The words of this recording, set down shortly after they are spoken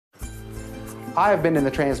I have been in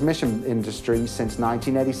the transmission industry since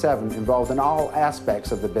 1987, involved in all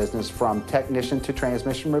aspects of the business from technician to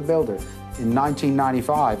transmission rebuilder. In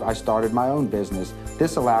 1995, I started my own business.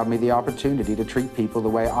 This allowed me the opportunity to treat people the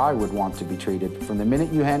way I would want to be treated, from the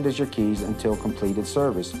minute you hand us your keys until completed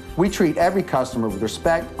service. We treat every customer with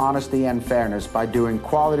respect, honesty, and fairness by doing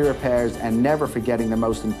quality repairs and never forgetting the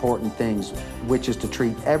most important things, which is to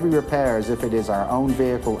treat every repair as if it is our own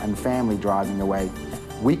vehicle and family driving away.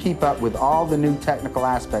 We keep up with all the new technical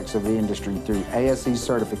aspects of the industry through ASE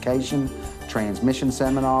certification, transmission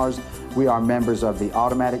seminars. We are members of the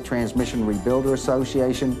Automatic Transmission Rebuilder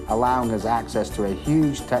Association, allowing us access to a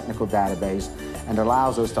huge technical database and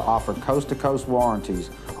allows us to offer coast-to-coast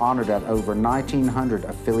warranties honored at over 1,900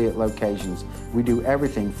 affiliate locations. We do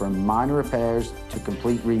everything from minor repairs to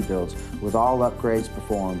complete rebuilds, with all upgrades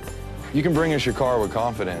performed. You can bring us your car with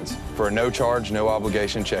confidence for a no-charge,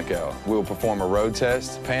 no-obligation checkout. We will perform a road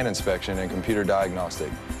test, pan inspection, and computer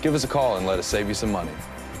diagnostic. Give us a call and let us save you some money.